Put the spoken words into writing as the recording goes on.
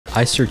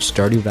I searched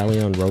Stardew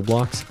Valley on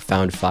Roblox,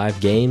 found 5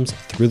 games,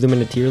 threw them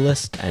in a tier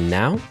list, and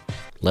now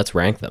let's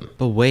rank them.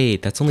 But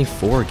wait, that's only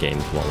 4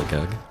 games,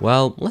 Waligug.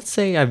 Well, let's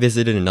say I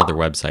visited another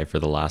website for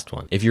the last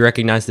one. If you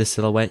recognize this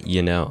silhouette,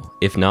 you know.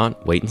 If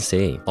not, wait and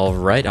see. All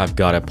right, I've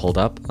got it pulled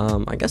up.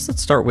 I guess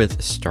let's start with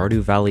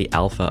Stardew Valley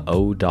Alpha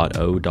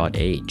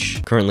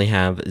 0.0.h. Currently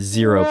have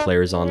 0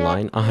 players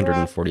online,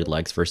 140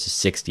 likes versus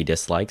 60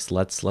 dislikes.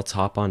 Let's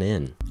hop on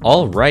in.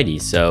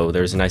 Alrighty, so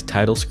there's a nice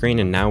title screen,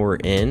 and now we're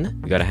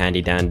in. We got a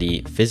handy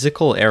dandy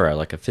physical arrow,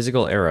 like a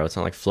physical arrow. It's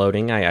not like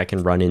floating. I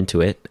can run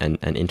into it and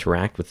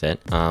interact with it.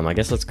 I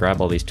guess let's grab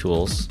all these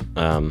tools.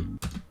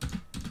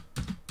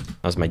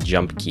 That was my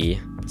jump key,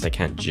 because I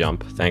can't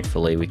jump.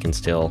 Thankfully, we can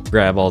still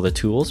grab all the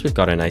tools. We've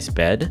got a nice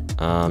bed.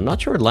 I'm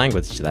not sure what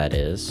language that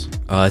is.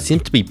 It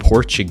seems to be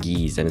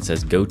Portuguese, and it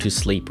says go to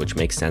sleep, which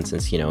makes sense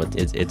since, you know,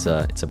 it's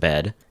a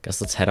bed. Guess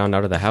let's head on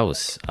out of the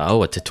house.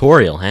 Oh, a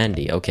tutorial,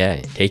 handy.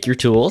 Okay. Take your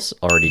tools.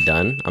 Already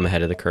done. I'm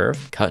ahead of the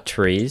curve. Cut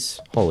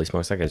trees. Holy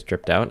smokes, that guy's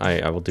dripped out.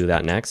 I will do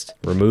that next.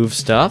 Remove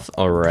stuff.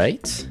 All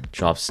right.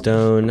 Chop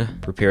stone.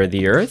 Prepare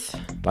the earth.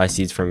 Buy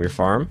seeds from your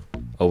farm.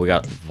 Oh, we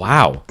got,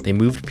 wow, they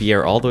moved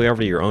Pierre all the way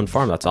over to your own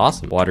farm. That's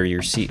awesome. Water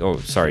your seed, oh,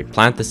 sorry,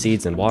 plant the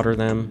seeds and water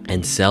them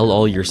and sell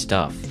all your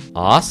stuff.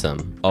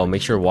 Awesome. Oh,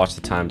 make sure to watch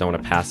the time. Don't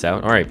want to pass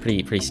out. All right,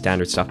 pretty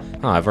standard stuff.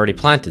 Oh, I've already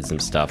planted some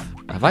stuff.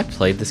 Have I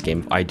played this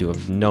game? I do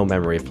have no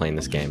memory of playing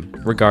this game.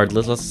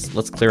 Regardless,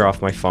 let's clear off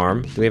my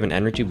farm. Do we have an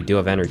energy? We do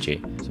have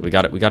energy. So we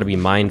got to be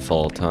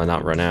mindful to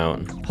not run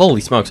out.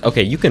 Holy smokes.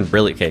 Okay, you can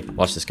really, okay,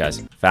 watch this,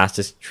 guys.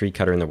 Fastest tree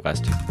cutter in the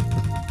West.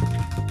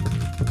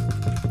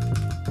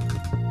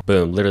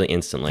 Boom, literally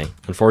instantly.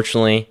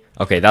 Unfortunately,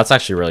 okay, that's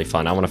actually really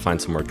fun. I want to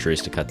find some more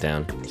trees to cut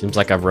down. Seems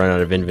like I've run out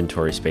of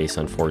inventory space,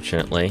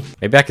 unfortunately.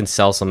 Maybe I can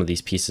sell some of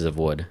these pieces of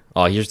wood.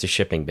 Oh, here's the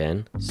shipping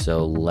bin.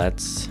 So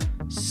let's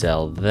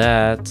sell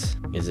that.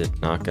 Is it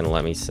not going to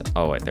let me sell?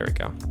 Oh, wait, there we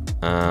go.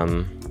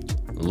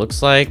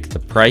 Looks like the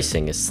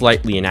pricing is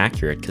slightly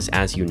inaccurate because,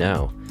 as you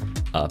know,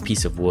 a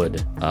piece of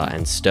wood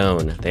and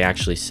stone, they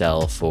actually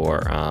sell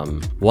for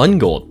 1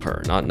 gold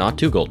per, not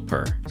 2 gold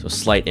per. So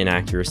slight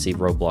inaccuracy,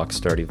 Roblox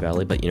Stardew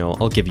Valley, but you know,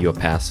 I'll give you a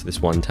pass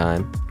this one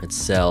time. Let's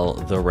sell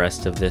the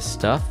rest of this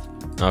stuff.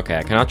 Okay,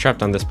 I cannot trap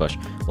down this bush.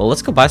 Well,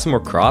 let's go buy some more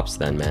crops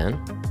then, man.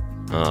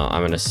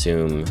 I'm gonna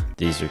assume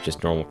these are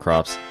just normal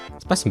crops.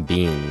 Let's buy some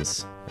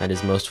beans. That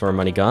is most of our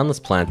money gone. Let's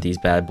plant these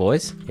bad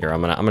boys. Here,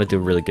 I'm gonna do a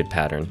really good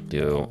pattern.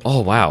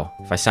 Oh wow,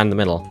 if I stand in the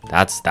middle,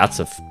 that's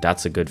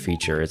a good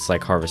feature. It's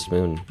like Harvest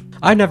Moon.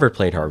 I never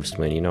played Harvest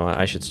Moon. You know what?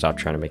 I should stop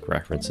trying to make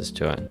references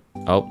to it.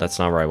 Oh, that's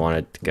not where I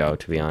wanted it to go,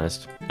 to be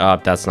honest.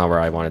 That's not where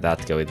I wanted that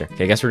to go either.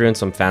 Okay, I guess we're doing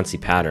some fancy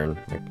pattern,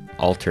 like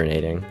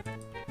alternating.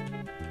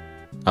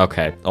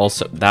 Okay,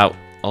 also that,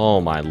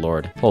 oh my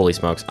lord. Holy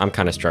smokes, I'm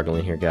kind of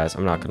struggling here, guys.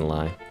 I'm not gonna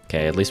lie.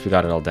 Okay, at least we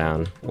got it all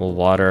down. We'll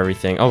water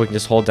everything. Oh, we can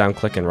just hold down,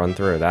 click, and run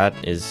through. That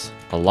is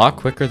a lot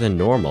quicker than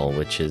normal,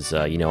 which is,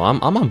 you know,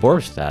 I'm on board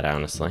with that,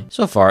 honestly.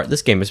 So far,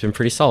 this game has been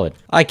pretty solid.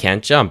 I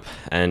can't jump,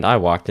 and I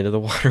walked into the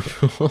water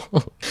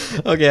pool.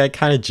 Okay, I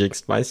kind of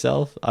jinxed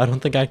myself. I don't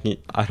think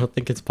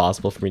it's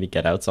possible for me to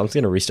get out, so I'm just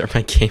gonna restart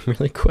my game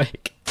really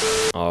quick.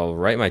 All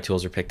right, my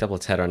tools are picked up.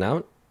 Let's head on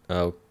out.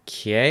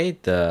 Okay,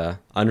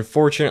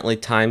 unfortunately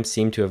times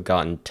seem to have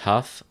gotten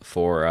tough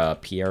for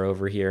Pierre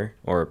over here,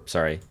 or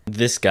sorry,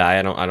 this guy.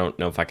 I don't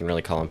know if I can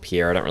really call him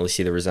Pierre. I don't really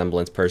see the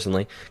resemblance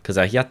personally, because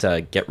he had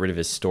to get rid of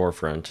his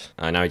storefront.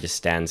 Now he just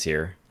stands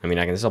here. I mean,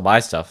 I can still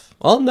buy stuff.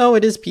 Well, no,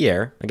 it is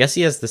Pierre. I guess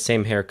he has the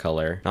same hair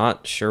color.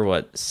 Not sure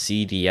what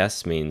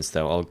CDS means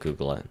though. I'll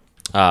Google it.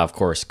 Of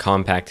course,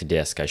 compact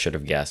disc. I should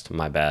have guessed.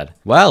 My bad.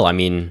 Well, I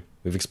mean,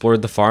 we've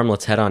explored the farm.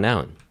 Let's head on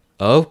out.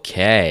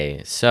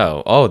 Okay,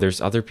 so, oh,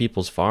 there's other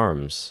people's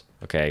farms.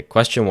 Okay,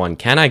 question 1,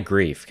 can I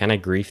grief? Can I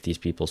grief these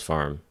people's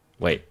farm?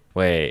 Wait.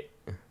 Is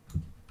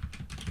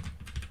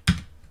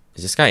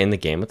this guy in the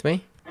game with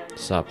me?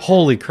 What's up?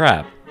 Holy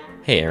crap.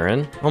 Hey,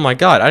 Aaron. Oh my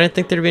god, I didn't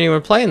think there'd be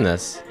anyone playing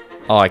this.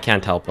 Oh, I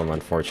can't help him,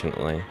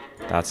 unfortunately.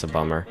 That's a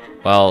bummer.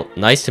 Well,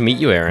 nice to meet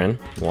you, Aaron.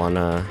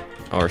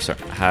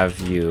 Have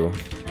you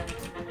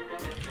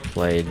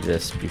played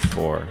this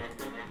before?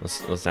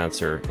 Let's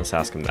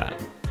ask him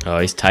that. Oh,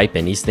 he's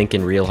typing. He's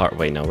thinking real hard.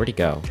 Wait, no, where'd he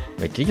go?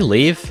 Wait, did he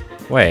leave?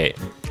 Wait.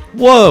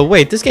 Whoa,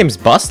 wait, this game's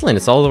bustling.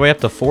 It's all the way up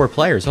to 4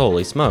 players.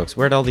 Holy smokes.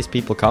 Where'd all these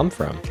people come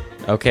from?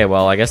 Okay,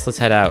 well, I guess let's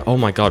head out. Oh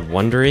my god,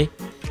 Wondery?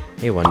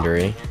 Hey,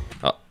 Wondery.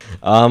 Oh.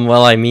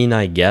 Well, I mean,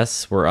 I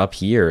guess we're up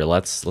here.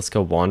 Let's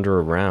go wander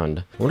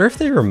around. I wonder if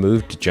they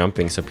removed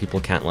jumping so people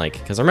can't, like...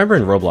 Because I remember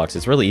in Roblox,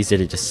 it's really easy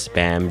to just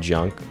spam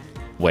junk.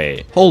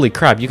 Wait. Holy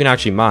crap, you can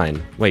actually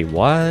mine. Wait,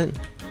 what?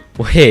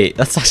 Wait,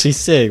 that's actually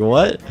sick.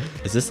 What?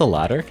 Is this a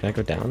ladder? Can I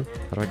go down?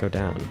 How do I go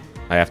down?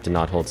 I have to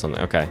not hold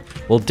something. Okay.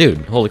 Well, dude,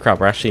 holy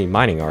crap. We're actually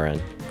mining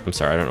RN. I'm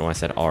sorry. I don't know why I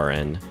said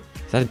RN.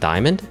 Is that a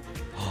diamond?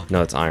 Oh,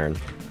 no, it's iron.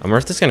 I wonder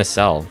if this is going to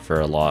sell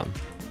for a lot.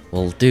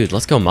 Well, dude,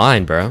 let's go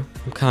mine, bro.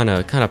 I'm kind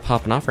of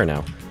popping off right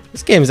now.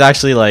 This game is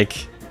actually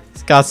like...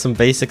 It's got some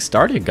basic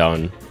Stardew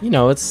going. You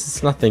know,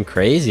 it's nothing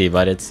crazy,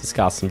 but it's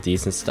got some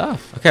decent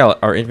stuff. Okay,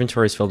 our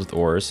inventory is filled with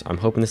ores. I'm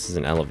hoping this is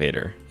an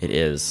elevator. It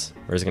is.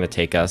 Where is it going to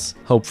take us?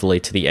 Hopefully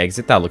to the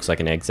exit. That looks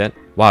like an exit.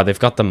 Wow, they've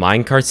got the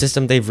minecart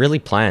system. They've really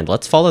planned.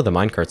 Let's follow the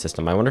minecart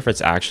system. I wonder if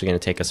it's actually going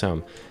to take us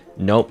home.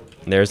 Nope.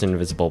 There's an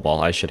invisible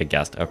ball. I should have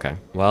guessed. Okay.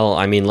 Well,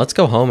 I mean, let's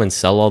go home and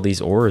sell all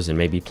these ores and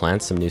maybe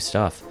plant some new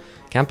stuff.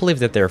 Can't believe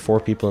that there are 4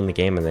 people in the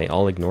game and they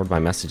all ignored my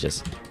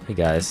messages. Hey,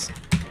 guys.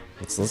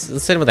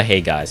 Let's end with a hey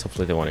guys.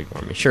 Hopefully they won't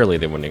ignore me. Surely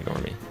they wouldn't ignore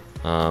me.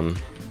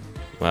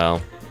 Well,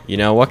 you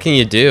know, what can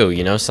you do?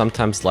 You know,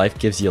 sometimes life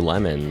gives you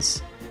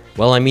lemons.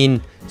 Well, I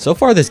mean, so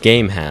far this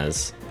game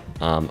has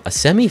a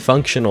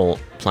semi-functional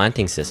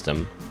planting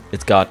system.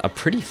 It's got a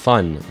pretty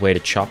fun way to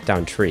chop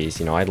down trees.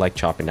 You know, I like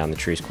chopping down the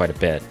trees quite a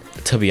bit.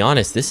 But to be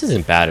honest, this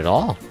isn't bad at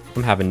all.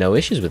 I'm having no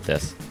issues with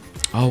this.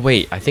 Oh,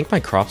 wait, I think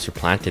my crops are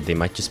planted. They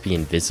might just be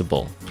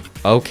invisible.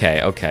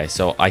 Okay,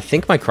 so I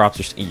think my crops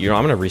are... You know,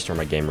 I'm going to restart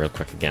my game real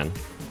quick again.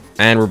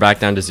 And we're back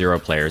down to 0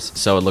 players.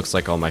 So it looks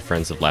like all my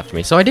friends have left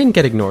me. So I didn't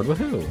get ignored.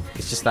 Woohoo!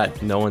 It's just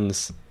that no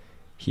one's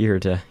here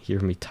to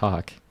hear me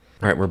talk.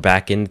 All right, we're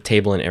back in. The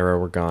table and arrow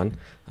were gone.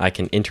 I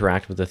can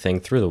interact with the thing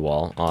through the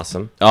wall.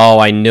 Awesome. Oh,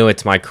 I knew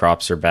it. My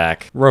crops are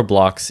back.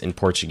 Roblox in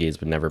Portuguese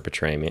would never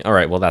betray me. All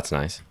right, well, that's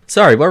nice.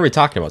 Sorry, what are we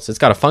talking about? So it's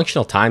got a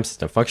functional time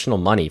system, functional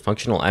money,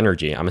 functional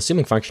energy. I'm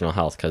assuming functional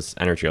health because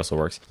energy also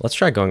works. Let's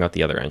try going out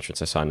the other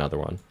entrance. I saw another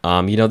one.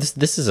 You know,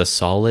 this is a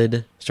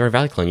solid Stardew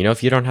Valley clone. You know,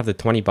 if you don't have the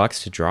 20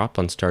 bucks to drop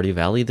on Stardew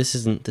Valley, this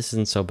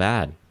isn't so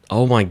bad.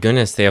 Oh my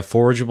goodness, they have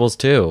forageables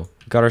too.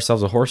 We got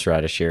ourselves a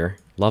horseradish here.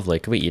 Lovely.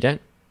 Can we eat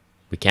it?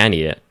 We can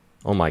eat it.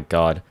 Oh my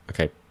god.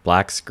 Okay.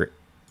 Black screen.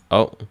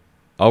 Oh,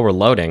 we're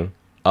loading.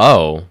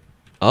 Oh,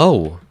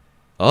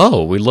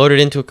 we loaded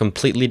into a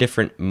completely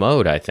different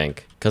mode, I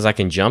think. Because I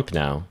can jump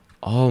now.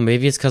 Oh,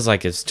 maybe it's because,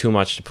 like, it's too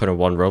much to put in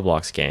one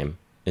Roblox game.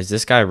 Is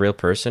this guy a real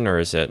person, or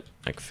is it,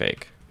 like,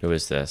 fake? Who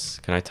is this?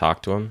 Can I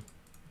talk to him?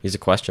 He's a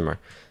question mark.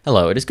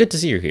 Hello, it is good to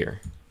see you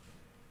here.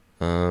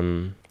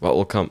 What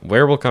will come?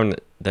 Where will come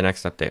the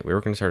next update? We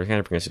were going to start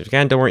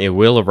again. Don't worry, it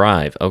will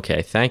arrive.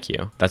 Okay, thank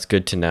you. That's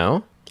good to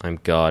know. I'm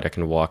God, I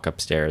can walk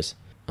upstairs.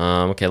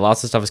 Okay,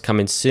 lots of stuff is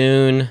coming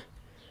soon. All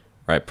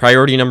right,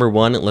 priority number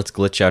 1, let's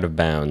glitch out of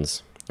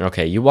bounds.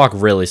 Okay, you walk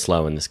really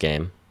slow in this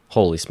game.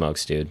 Holy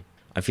smokes, dude.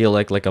 I feel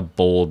like a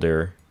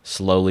boulder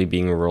slowly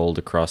being rolled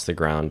across the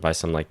ground by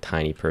some, like,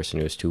 tiny person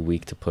who is too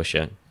weak to push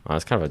it. Oh,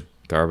 that's kind of a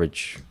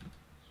garbage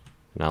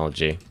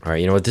analogy. All right,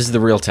 you know what? This is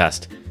the real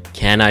test.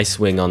 Can I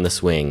swing on the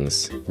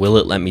swings? Will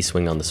it let me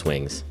swing on the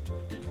swings?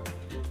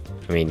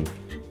 I mean,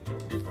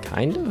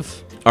 kind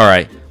of. All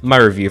right, my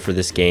review for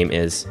this game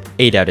is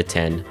 8 out of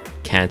 10.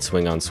 Can't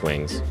swing on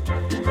swings.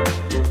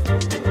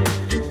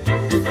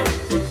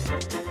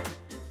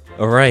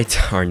 All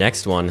right, our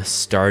next one,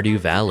 Stardew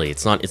Valley.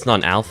 It's not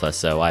an alpha,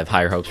 so I have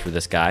higher hopes for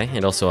this guy.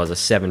 It also has a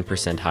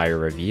 7% higher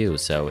review,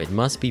 so it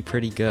must be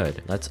pretty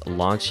good. Let's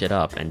launch it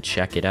up and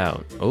check it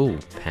out. Oh,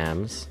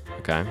 Pam's.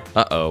 Okay.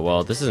 Uh-oh,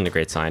 well, this isn't a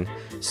great sign.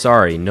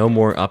 Sorry, no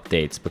more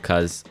updates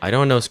because I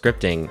don't know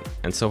scripting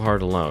and so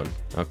hard to load.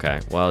 Okay,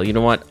 well, you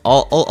know what?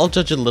 I'll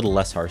judge it a little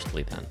less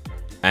harshly then.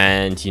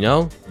 And, you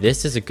know,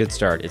 this is a good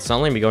start. It's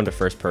not letting me go into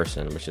first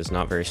person, which is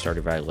not very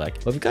Stardew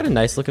Valley-like. But we've got a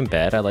nice looking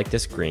bed. I like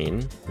this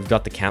green. We've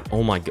got the camp.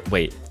 Oh my god.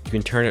 Wait, you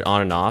can turn it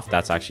on and off.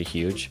 That's actually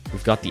huge.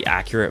 We've got the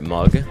accurate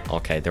mug.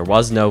 Okay, there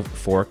was no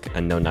fork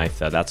and no knife,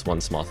 though. That's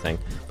one small thing.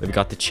 But we've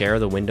got the chair,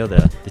 the window,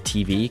 the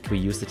TV. Can we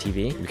use the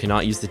TV? We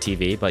cannot use the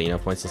TV, but, you know,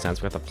 points still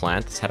stands. We've got the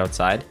plant. Let's head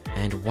outside.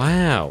 And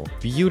wow,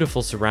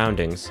 beautiful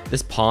surroundings.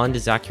 This pond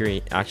is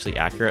actually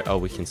accurate. Oh,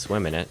 we can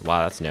swim in it.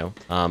 Wow, that's new.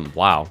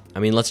 Wow. I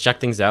mean, let's check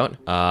things out.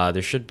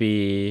 There should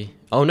be...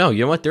 Oh, no,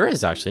 you know what? There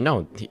is actually.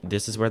 No,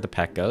 this is where the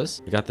pet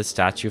goes. We got the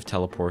statue of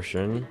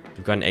teleportation.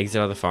 We've got an exit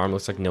out of the farm.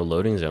 Looks like no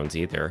loading zones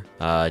either.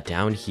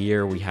 Down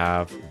here we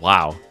have...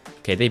 Wow.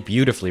 Okay, they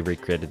beautifully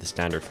recreated the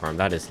standard farm.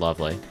 That is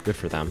lovely. Good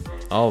for them.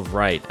 All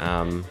right.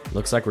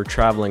 Looks like we're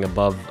traveling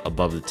above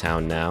the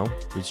town now.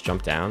 We just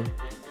jump down.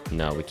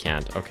 No, we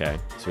can't. Okay.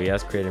 So he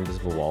has created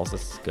invisible walls.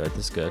 This is good. This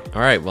is good.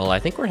 All right. Well, I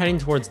think we're heading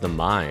towards the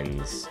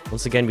mines.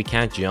 Once again, we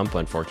can't jump,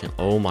 unfortunately.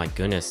 Oh my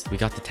goodness. We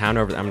got the town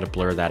over there. I'm going to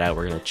blur that out.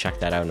 We're going to check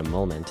that out in a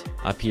moment.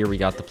 Up here, we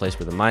got the place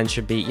where the mines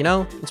should be. You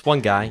know, it's one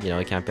guy. You know,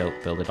 he can't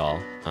build it all.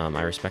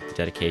 I respect the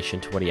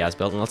dedication to what he has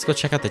built. And let's go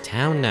check out the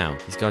town now.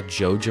 He's got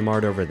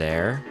Jojamart over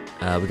there.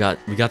 We got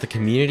the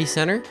community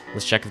center.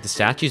 Let's check if the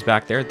statue's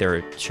back there.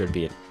 There should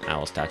be an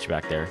owl statue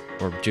back there.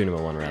 Or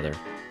Junimo one, rather.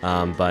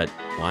 But,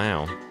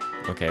 wow.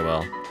 Okay,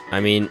 well, I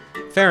mean,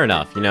 fair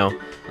enough, you know.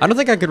 I don't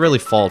think I could really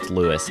fault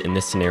Lewis in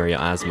this scenario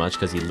as much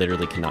because he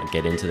literally cannot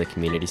get into the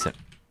community center.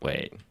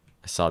 Wait,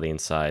 I saw the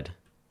inside.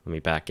 Let me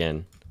back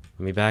in.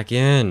 Let me back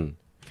in.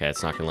 Okay,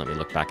 it's not going to let me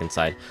look back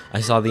inside.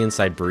 I saw the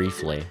inside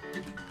briefly.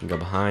 Can go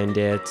behind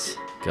it.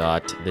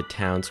 Got the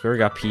town square.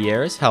 Got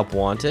Pierre's. Help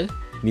wanted.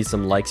 Need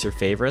some likes or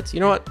favorites.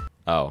 You know what?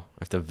 Oh, I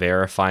have to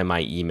verify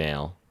my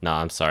email. No,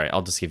 I'm sorry.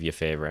 I'll just give you a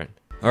favorite.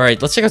 All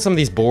right, let's check out some of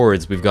these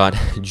boards. We've got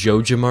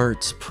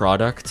Jojamart's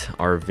product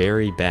are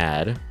very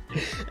bad.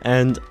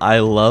 And I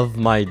love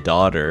my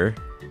daughter.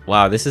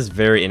 Wow, this is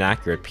very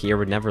inaccurate. Pierre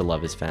would never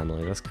love his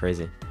family. That's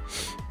crazy.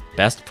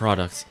 Best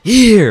products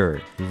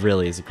here. He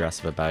really is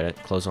aggressive about it.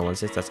 Close on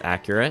Wednesdays. That's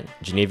accurate.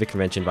 Geneva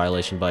Convention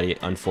violation, buddy.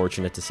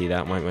 Unfortunate to see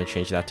that. Might want to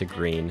change that to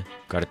green.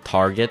 Got a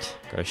target.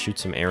 Got to shoot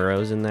some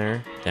arrows in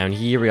there. Down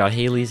here, we got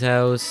Haley's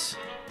house.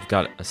 We've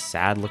got a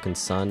sad-looking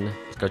son.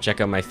 Let's go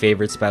check out my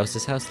favorite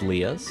spouse's house,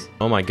 Leah's.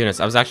 Oh my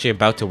goodness, I was actually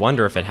about to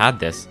wonder if it had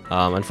this.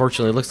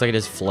 Unfortunately, it looks like it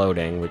is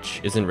floating,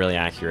 which isn't really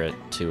accurate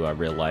to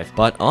real life.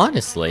 But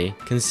honestly,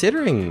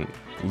 considering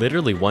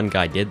literally one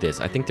guy did this,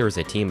 I think there was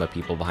a team of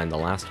people behind the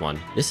last one.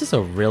 This is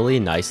a really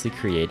nicely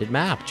created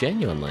map,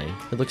 genuinely.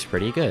 It looks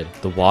pretty good.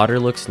 The water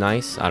looks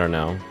nice. I don't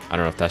know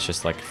if that's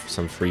just like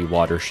some free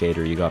water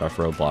shader you got off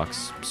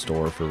Roblox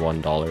store for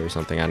 $1 or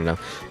something. I don't know.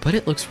 But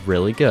it looks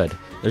really good.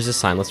 There's a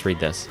sign. Let's read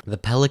this. The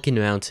Pelican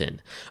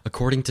Mountain.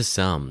 According to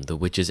some, the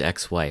witch's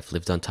ex-wife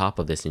lived on top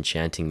of this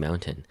enchanting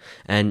mountain.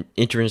 And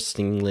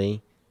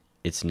interestingly,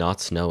 it's not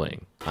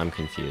snowing. I'm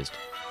confused.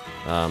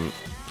 I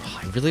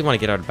really want to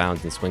get out of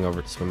bounds and swim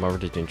over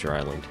to Ginger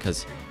Island,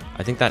 because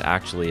I think that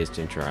actually is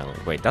Ginger Island.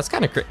 Wait, that's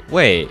kind of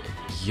wait.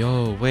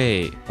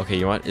 Okay,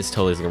 you know what? It's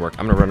totally isn't gonna work.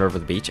 I'm gonna run over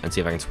the beach and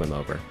see if I can swim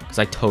over, because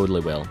I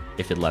totally will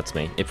if it lets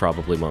me. It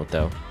probably won't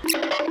though.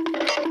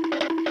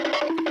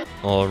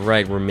 All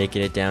right, we're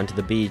making it down to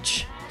the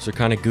beach. These are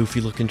kind of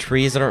goofy looking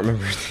trees. I don't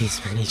remember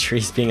these many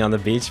trees being on the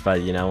beach,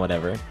 but you know,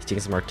 whatever. He's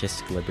taking some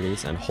artistic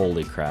liberties, and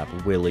holy crap,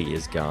 Willie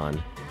is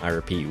gone. I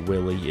repeat,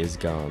 Willie is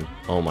gone.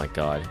 Oh my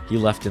god. He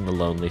left in the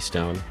Lonely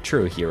Stone.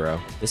 True hero.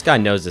 This guy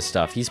knows his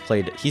stuff. He's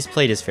played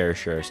his fair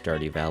share of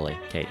Stardew Valley.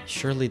 Okay,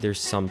 surely there's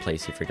some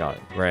place he forgot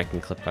where I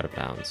can clip out of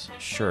bounds.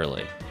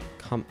 Surely.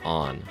 Come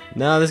on.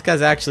 No, this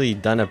guy's actually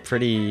done a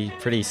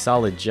pretty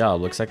solid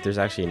job. Looks like there's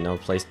actually no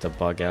place to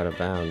bug out of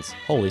bounds.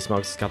 Holy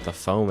smokes, it's got the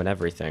foam and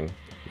everything.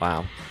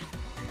 Wow.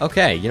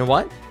 Okay, you know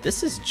what?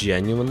 This is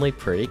genuinely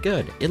pretty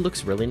good. It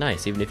looks really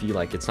nice, even if you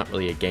like, it's not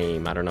really a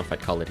game. I don't know if I'd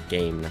call it a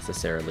game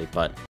necessarily,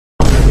 but...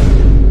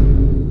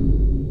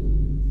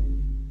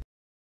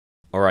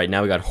 Alright,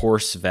 now we got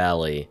Horse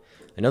Valley.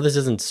 I know this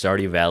isn't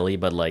Stardew Valley,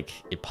 but like,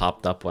 it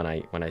popped up when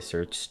I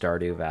searched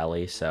Stardew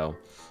Valley, so...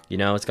 You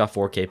know, it's got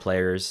 4K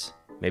players.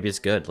 Maybe it's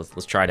good.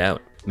 Let's try it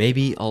out.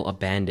 Maybe I'll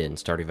abandon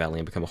Stardew Valley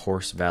and become a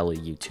Horse Valley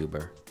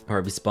YouTuber.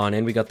 Alright, we spawn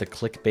in. We got the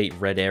clickbait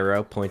red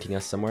arrow pointing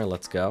us somewhere.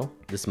 Let's go.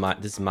 This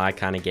is my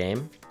kind of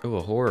game. Oh,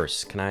 a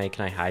horse. Can I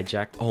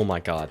hijack? Oh my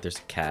god, there's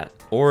a cat.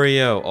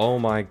 Oreo. Oh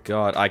my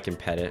god, I can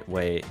pet it.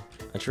 Wait.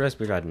 I just realized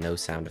we got no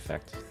sound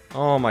effect.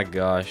 Oh my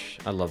gosh,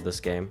 I love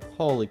this game.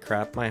 Holy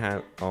crap, my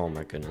hand. Oh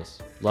my goodness.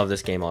 Love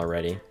this game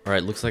already.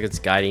 Alright, looks like it's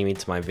guiding me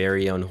to my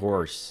very own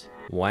horse.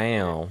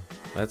 Wow.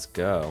 Let's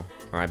go.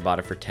 Alright, bought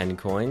it for 10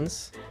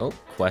 coins. Oh,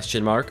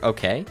 question mark.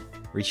 Okay.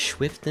 Reach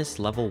swiftness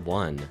level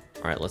 1.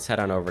 Alright, let's head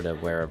on over to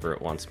wherever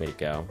it wants me to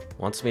go.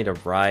 Wants me to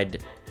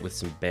ride with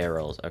some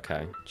barrels.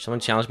 Okay.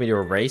 Someone challenged me to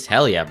a race?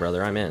 Hell yeah,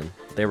 brother, I'm in.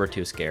 They were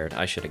too scared.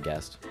 I should have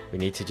guessed. We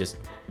need to just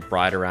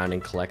ride around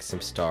and collect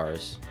some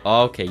stars.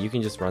 Oh, okay, you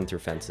can just run through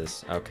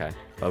fences. Okay.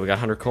 Well, we got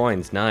 100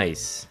 coins.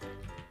 Nice.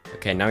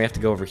 Okay, now we have to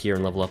go over here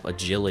and level up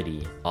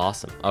agility.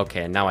 Awesome.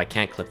 Okay, now I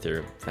can't clip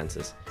through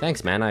fences.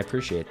 Thanks, man. I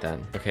appreciate that.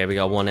 Okay, we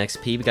got 1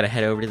 XP. We gotta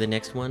head over to the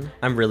next one.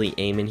 I'm really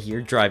aiming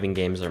here. Driving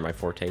games are my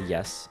forte.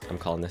 Yes, I'm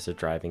calling this a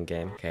driving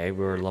game. Okay,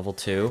 we're level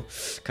 2.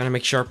 Gotta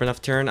make sharp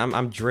enough turn.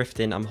 I'm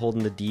drifting. I'm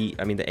holding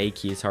the A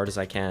key as hard as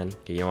I can.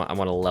 Okay, you know what? I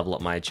want to level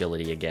up my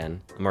agility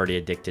again. I'm already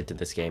addicted to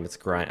this game. It's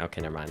grind.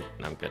 Okay, never mind.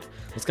 I'm good.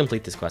 Let's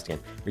complete this quest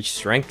again. Reach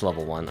strength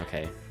level 1.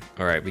 Okay.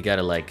 Alright, we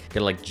gotta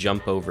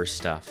jump over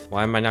stuff.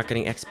 Why am I not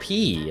getting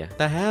XP? What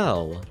the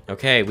hell?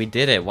 Okay, we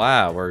did it.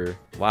 Wow,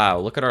 wow,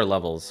 look at our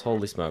levels.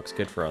 Holy smokes,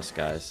 good for us,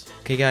 guys.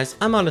 Okay, guys,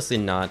 I'm honestly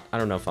I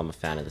don't know if I'm a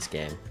fan of this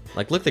game.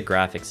 Like, look at the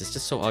graphics. It's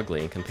just so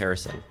ugly in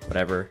comparison.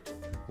 Whatever.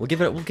 We'll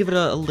give it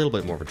a little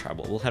bit more of a try.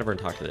 We'll head over and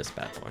talk to this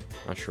bad boy.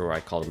 Not sure why I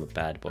called him a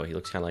bad boy. He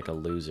looks kind of like a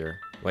loser.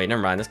 Wait,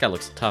 never mind. This guy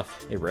looks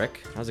tough. Hey,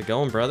 Rick. How's it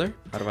going, brother?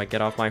 How do I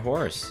get off my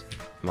horse?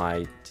 Am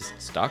I just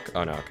stuck?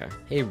 Oh, no, okay.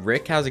 Hey,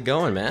 Rick, how's it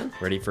going, man?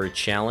 Ready for a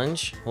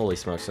challenge? Holy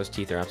smokes, those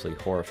teeth are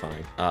absolutely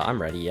horrifying.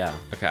 I'm ready, yeah.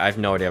 Okay, I have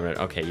no idea.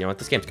 Okay, you know what?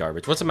 This game's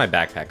garbage. What's in my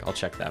backpack? I'll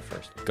check that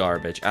first.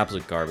 Garbage,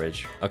 absolute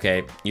garbage.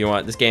 Okay, you know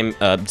what? This game,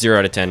 0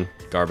 out of 10.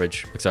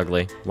 Garbage. Looks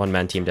ugly.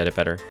 One-man team did it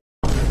better.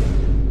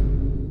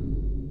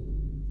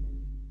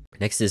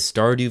 Next is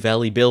Stardew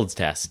Valley builds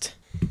test.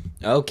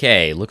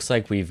 Okay, looks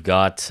like we've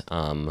got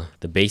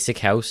the basic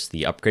house,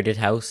 the upgraded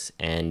house,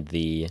 and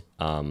the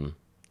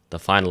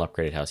final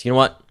upgraded house. You know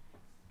what?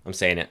 I'm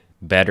saying it.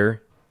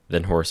 Better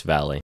than Horse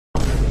Valley.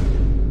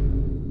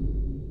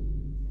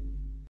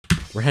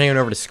 We're heading on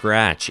over to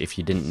Scratch. If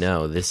you didn't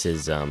know, this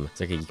is it's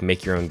like you can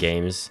make your own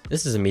games.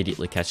 This is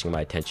immediately catching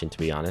my attention, to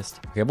be honest.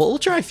 Okay, well, we'll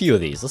try a few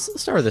of these.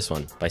 Let's start with this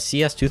one by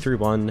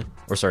CS231,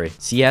 or sorry,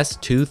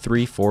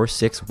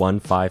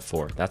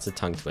 CS2346154. That's a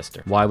tongue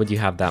twister. Why would you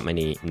have that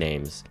many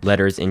names,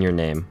 letters in your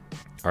name?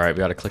 All right, we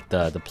gotta click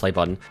the play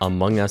button.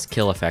 Among Us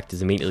kill effect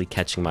is immediately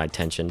catching my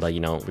attention, but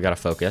you know, we gotta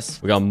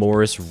focus. We got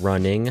Morris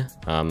running.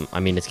 I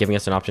mean, it's giving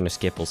us an option to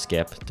skip, we'll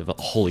skip.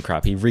 Holy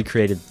crap, he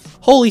recreated,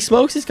 holy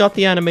smokes, he's got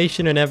the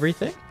animation and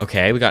everything.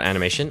 Okay, we got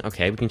animation.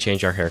 Okay, we can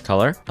change our hair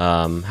color.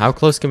 How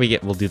close can we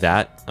get? We'll do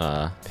that.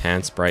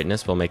 Pants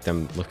brightness will make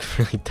them look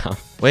really dumb.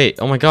 Wait,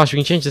 oh my gosh, we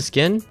can change the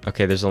skin?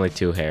 Okay, there's only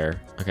 2 hair.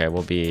 Okay,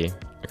 we'll be,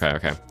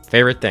 okay.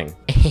 Favorite thing.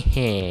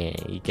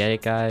 You get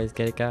it, guys?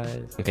 Get it,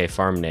 guys? Okay,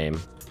 farm name.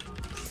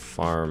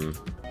 Farm.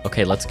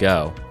 Okay, let's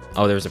go.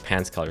 Oh, there was a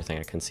pants color thing.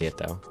 I couldn't see it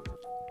though.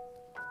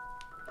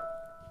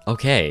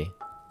 Okay.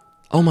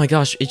 Oh my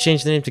gosh, it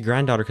changed the name to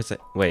granddaughter because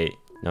wait,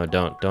 no,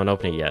 don't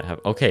open it yet.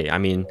 Okay, I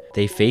mean,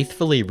 they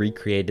faithfully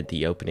recreated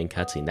the opening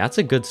cutscene. That's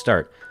a good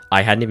start.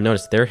 I hadn't even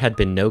noticed there had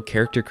been no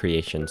character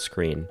creation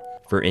screen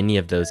for any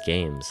of those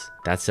games.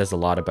 That says a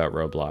lot about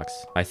Roblox.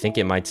 I think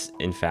it might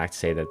in fact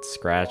say that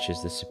Scratch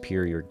is the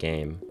superior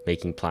game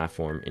making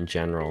platform in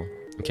general.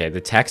 Okay,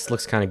 the text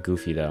looks kind of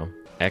goofy though.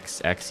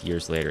 XX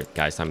years later.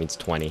 Guys, that means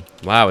 20.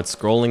 Wow, it's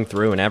scrolling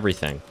through and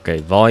everything.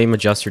 Okay, volume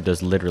adjuster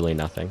does literally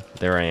nothing.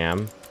 There I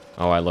am.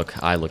 Oh, I look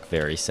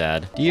very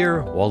sad.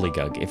 Dear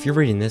Waligug, if you're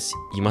reading this,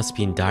 you must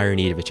be in dire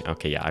need of a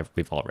okay, yeah,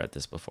 we've all read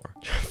this before.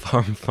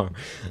 farm.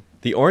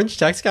 The orange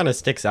text kind of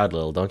sticks out a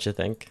little, don't you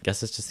think?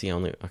 Guess it's just the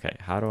only, okay,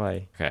 how do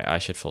I, okay, I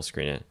should full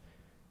screen it.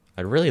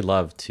 I'd really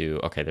love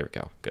to, okay, there we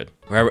go, good.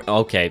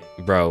 Okay,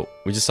 bro,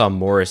 we just saw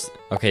Morris.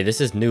 Okay,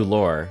 this is new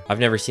lore. I've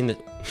never seen this.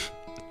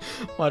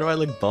 Why do I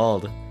look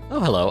bald? Oh,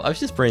 hello. I was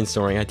just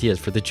brainstorming ideas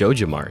for the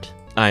Joja Mart.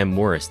 I am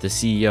Morris, the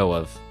CEO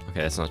of...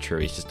 Okay, that's not true.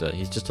 He's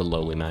just a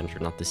lowly manager,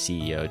 not the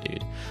CEO,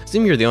 dude.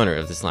 Assume you're the owner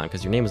of this land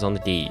because your name is on the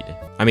deed.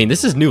 I mean,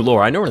 this is new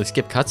lore. I normally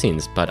skip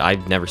cutscenes, but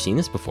I've never seen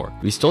this before.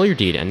 We stole your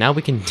deed, and now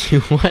we can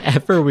do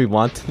whatever we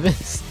want to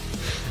this.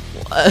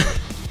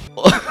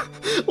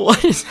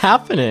 What is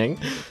happening?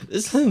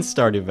 This isn't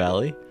Stardew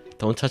Valley.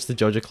 Don't touch the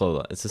Joja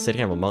Clola. It's a city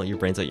and will melt your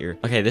brains out your...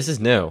 Okay, this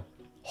is new.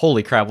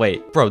 Holy crap,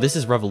 wait. Bro, this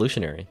is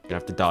revolutionary. Gonna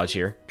have to dodge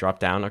here. Drop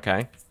down,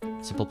 okay.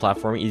 Simple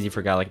platform, easy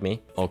for a guy like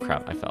me. Oh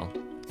crap, I fell.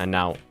 And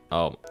now,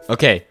 oh.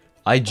 Okay,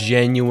 I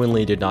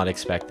genuinely did not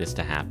expect this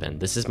to happen.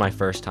 This is my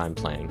first time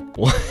playing.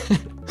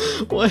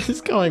 What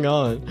is going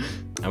on?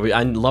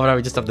 I love how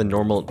we just have the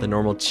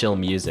normal chill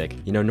music.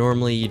 You know,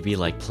 normally you'd be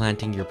like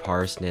planting your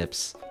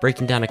parsnips,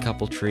 breaking down a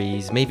couple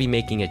trees, maybe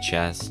making a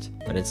chest.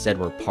 But instead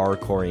we're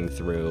parkouring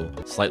through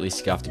slightly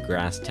scuffed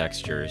grass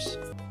textures.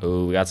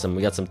 Ooh, we got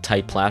some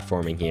tight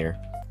platforming here.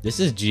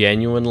 This is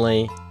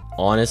genuinely,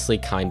 honestly,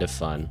 kind of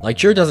fun. Like,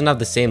 sure, it doesn't have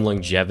the same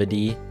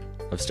longevity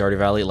of Stardew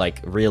Valley.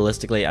 Like,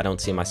 realistically, I don't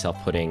see myself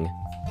putting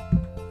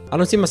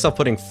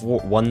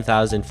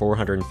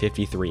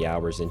 1,453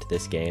 hours into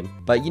this game.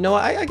 But you know,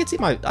 I could see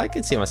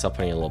myself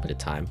putting a little bit of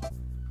time.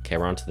 Okay,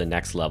 we're on to the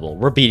next level.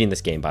 We're beating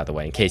this game, by the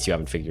way, in case you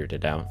haven't figured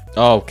it out.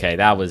 Okay,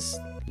 that was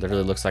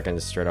literally looks like I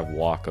just straight up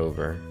walk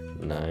over.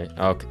 No,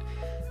 okay.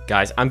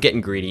 Guys, I'm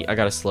getting greedy. I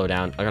gotta slow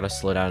down.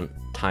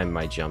 Time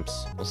my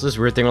jumps. What's this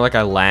weird thing where like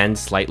I land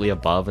slightly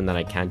above and then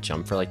I can't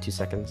jump for like 2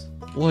 seconds?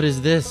 What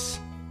is this?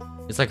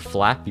 It's like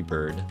Flappy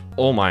Bird.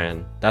 Oh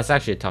man, that's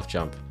actually a tough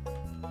jump.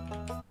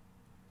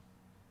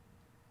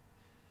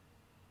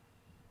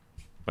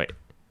 Wait.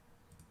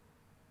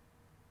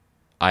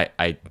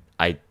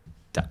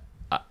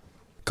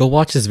 Go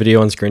watch this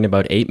video on screen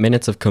about 8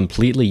 minutes of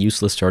completely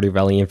useless Stardew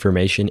Valley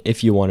information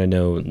if you want to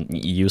know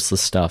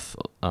useless stuff,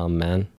 man.